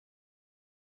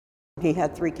He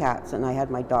had 3 cats and I had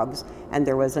my dogs, and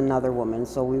there was another woman,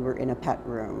 so we were in a pet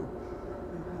room.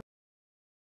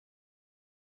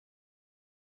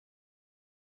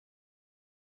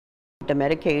 The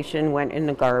medication went in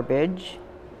the garbage,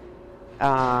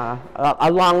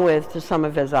 along with some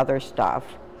of his other stuff.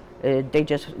 They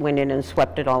just went in and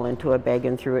swept it all into a bag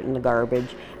and threw it in the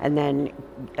garbage. And then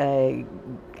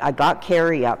I got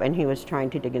Carey up, and he was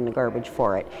trying to dig in the garbage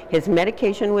for it. His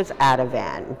medication was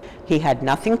Ativan. He had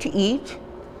nothing to eat,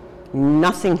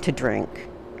 nothing to drink,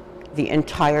 the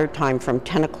entire time from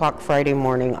 10 o'clock Friday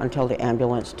morning until the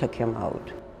ambulance took him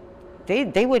out.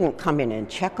 They wouldn't come in and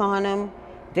check on him.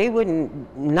 They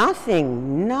wouldn't,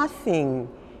 nothing.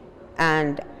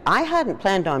 And I hadn't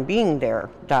planned on being there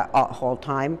that whole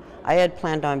time. I had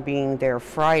planned on being there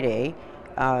Friday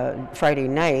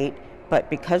night, but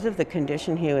because of the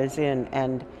condition he was in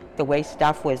and the way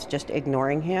staff was just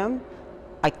ignoring him,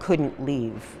 I couldn't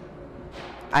leave.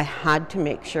 I had to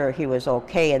make sure he was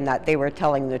okay and that they were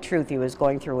telling the truth. He was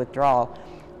going through withdrawal,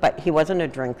 but he wasn't a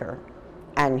drinker.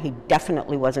 And he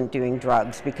definitely wasn't doing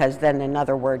drugs, because then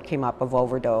another word came up of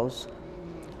overdose.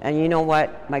 And you know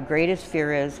what? My greatest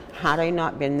fear is, had I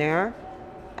not been there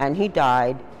and he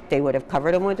died, they would have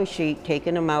covered him with a sheet,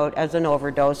 taken him out as an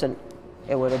overdose, and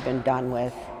it would have been done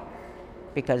with,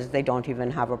 because they don't even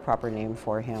have a proper name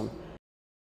for him.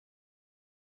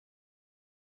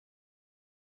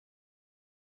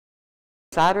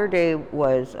 Saturday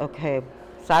was okay.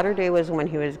 Saturday was when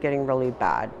he was getting really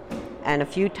bad. And a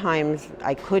few times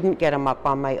I couldn't get him up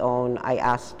on my own. I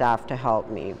asked staff to help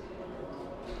me.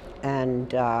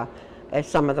 And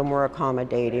some of them were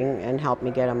accommodating and helped me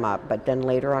get him up. But then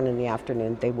later on in the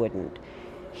afternoon, they wouldn't.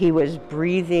 He was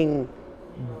breathing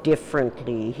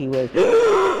differently. He was,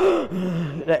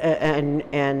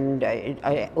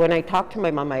 when I talked to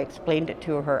my mom, I explained it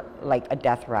to her like a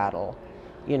death rattle.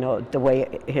 You know, the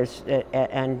way his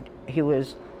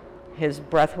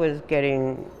breath was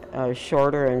getting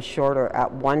shorter and shorter.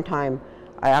 At one time,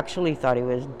 I actually thought he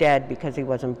was dead because he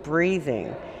wasn't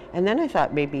breathing. And then I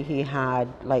thought maybe he had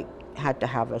to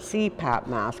have a CPAP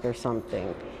mask or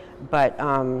something. But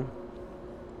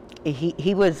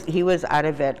he was out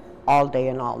of it all day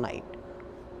and all night.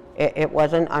 It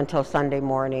wasn't until Sunday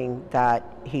morning that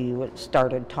he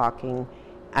started talking,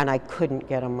 and I couldn't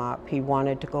get him up. He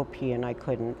wanted to go pee and I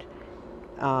couldn't.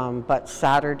 But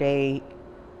Saturday,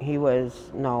 he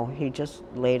just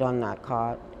laid on that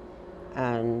cot,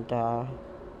 and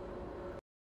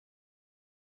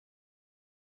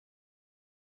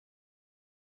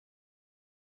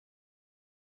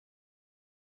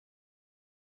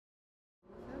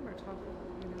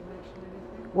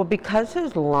well, because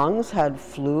his lungs had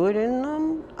fluid in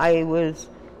them, I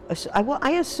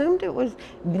assumed it was,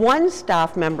 one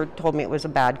staff member told me it was a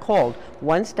bad cold.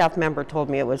 One staff member told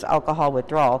me it was alcohol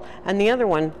withdrawal. And the other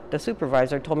one, the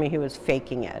supervisor, told me he was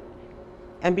faking it.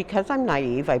 And because I'm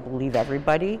naive, I believe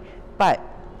everybody, but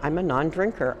I'm a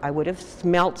non-drinker. I would have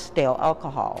smelt stale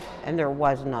alcohol, and there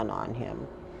was none on him.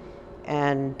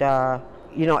 And,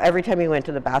 you know, every time he went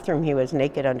to the bathroom, he was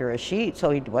naked under a sheet,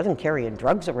 so he wasn't carrying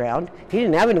drugs around. He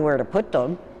didn't have anywhere to put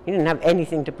them. He didn't have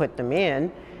anything to put them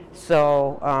in.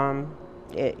 So,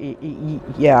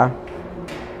 yeah.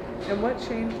 And what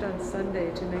changed on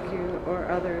Sunday to make you or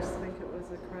others think it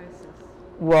was a crisis?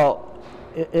 Well,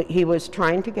 he was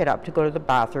trying to get up to go to the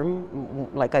bathroom,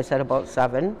 like I said, about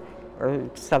 7 or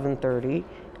 7:30,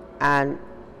 and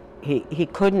he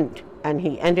couldn't, and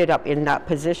he ended up in that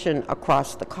position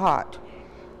across the cot,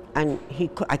 and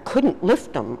I couldn't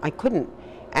lift him. I couldn't.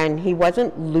 And he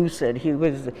wasn't lucid. He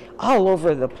was all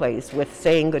over the place with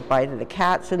saying goodbye to the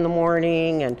cats in the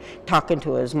morning and talking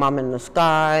to his mom in the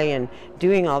sky and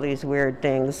doing all these weird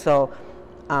things. So,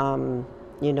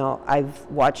 you know, I've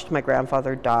watched my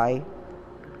grandfather die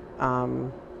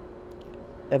of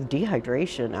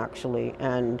dehydration, actually.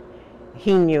 And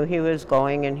he knew he was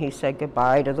going, and he said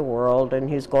goodbye to the world, and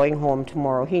he's going home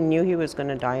tomorrow. He knew he was going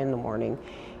to die in the morning.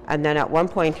 And then at one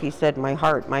point he said, my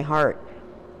heart, my heart.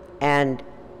 And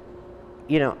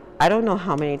you know, I don't know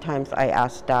how many times I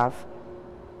asked staff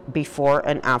before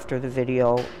and after the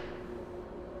video.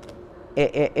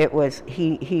 It was,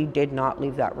 he did not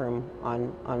leave that room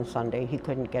on Sunday. He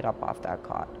couldn't get up off that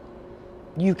cot.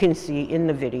 You can see in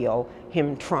the video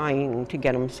him trying to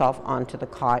get himself onto the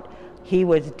cot. He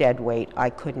was dead weight. I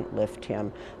couldn't lift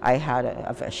him. I had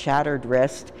a shattered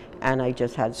wrist, and I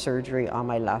just had surgery on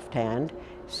my left hand.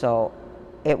 So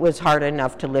it was hard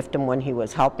enough to lift him when he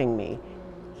was helping me.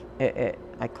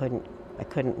 I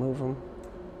couldn't move him.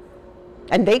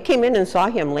 And they came in and saw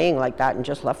him laying like that and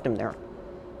just left him there.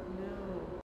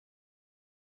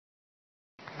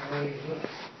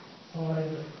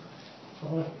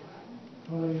 No.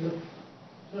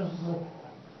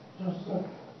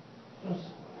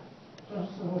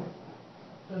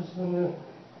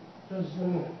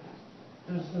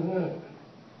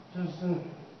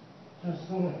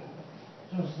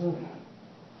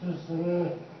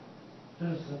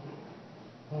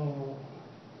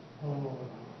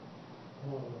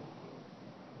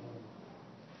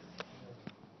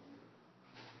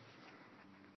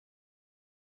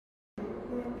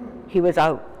 He was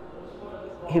out.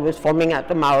 He was foaming at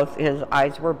the mouth, his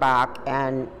eyes were back,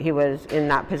 and he was in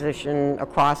that position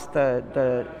across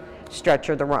the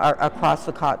stretcher, across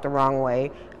the cot the wrong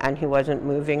way, and he wasn't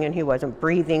moving and he wasn't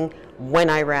breathing when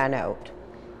I ran out.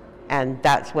 And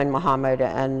that's when Muhammad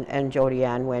and Jody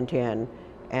Ann went in,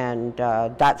 and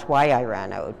that's why I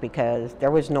ran out, because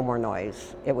there was no more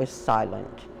noise. It was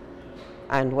silent.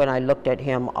 And when I looked at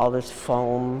him, all this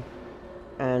foam,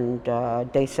 and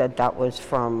they said that was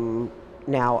from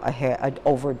now an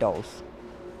overdose.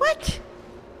 What?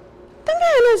 The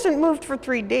man hasn't moved for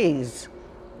 3 days.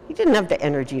 He didn't have the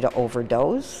energy to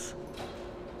overdose.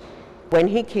 When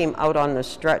he came out on the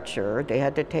stretcher, they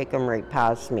had to take him right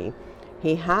past me.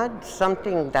 He had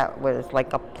something that was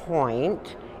like a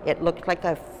point. It looked like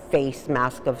a face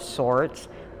mask of sorts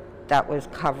that was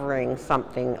covering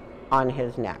something on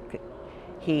his neck.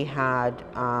 He had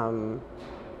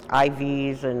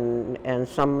IVs and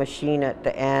some machine at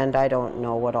the end. I don't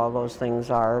know what all those things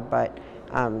are, but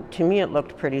to me it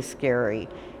looked pretty scary.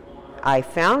 I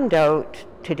found out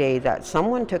today that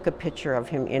someone took a picture of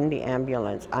him in the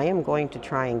ambulance. I am going to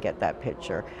try and get that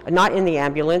picture. Not in the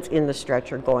ambulance, in the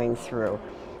stretcher going through.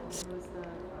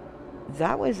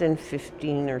 That was in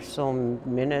 15 or so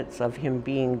minutes of him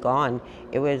being gone.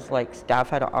 It was like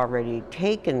staff had already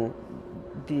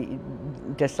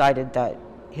decided that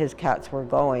his cats were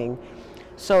going.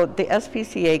 So the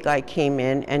SPCA guy came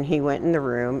in and he went in the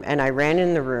room, and I ran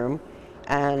in the room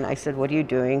and I said, "What are you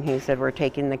doing?" He said, "We're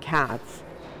taking the cats."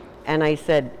 And I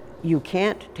said, "You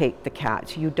can't take the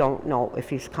cats. You don't know if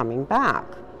he's coming back.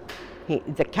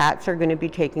 The cats are going to be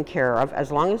taken care of. As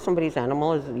long as somebody's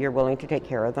animal is, you're willing to take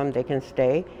care of them, they can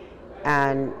stay."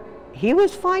 And he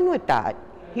was fine with that.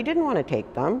 He didn't want to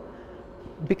take them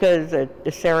because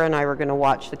Sarah and I were going to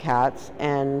watch the cats,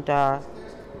 and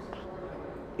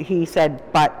he said,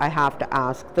 "But I have to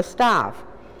ask the staff."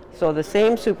 So the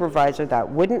same supervisor that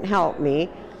wouldn't help me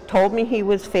told me he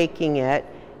was faking it,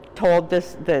 told the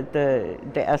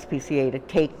SPCA to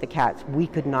take the cats. We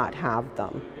could not have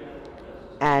them.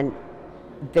 And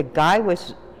the guy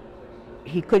was,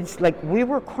 he could, like, we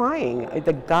were crying.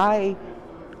 The guy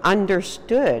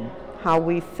understood how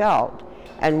we felt.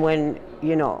 And when,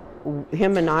 you know,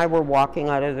 him and I were walking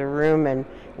out of the room, and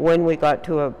when we got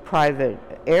to a private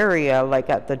area, like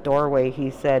at the doorway,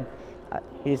 he said,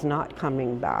 "He's not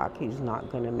coming back. He's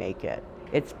not going to make it.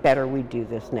 It's better we do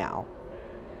this now."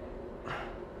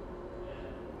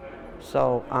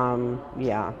 So,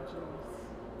 yeah.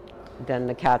 Then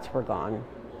the cats were gone.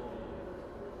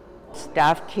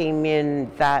 Staff came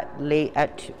in that late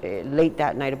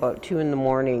that night, about 2 in the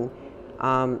morning,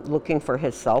 looking for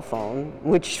his cell phone,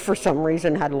 which for some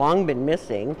reason had long been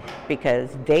missing,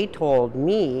 because they told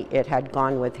me it had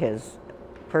gone with his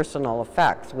personal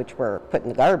effects, which were put in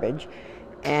the garbage.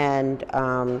 And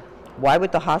why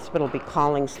would the hospital be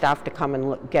calling staff to come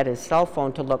and get his cell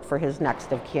phone to look for his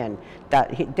next of kin?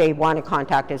 They want to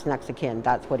contact his next of kin.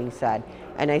 That's what he said.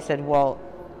 And I said, well,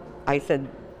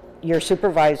 your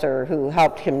supervisor who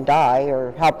helped him die,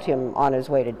 or helped him on his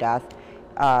way to death,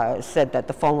 said that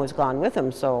the phone was gone with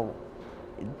him. So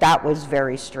that was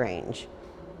very strange.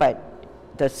 But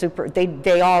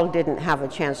they all didn't have a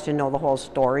chance to know the whole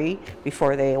story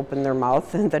before they opened their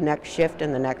mouth in the next shift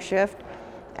and the next shift.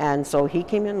 And so he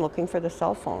came in looking for the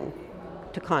cell phone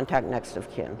to contact next of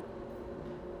kin.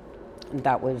 And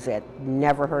that was it.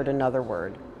 Never heard another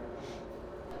word.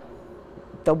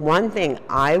 The one thing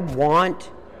I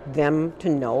want them to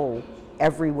know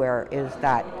everywhere is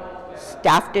that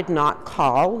staff did not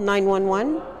call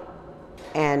 911,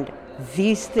 and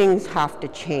these things have to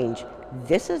change.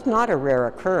 This is not a rare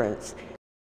occurrence.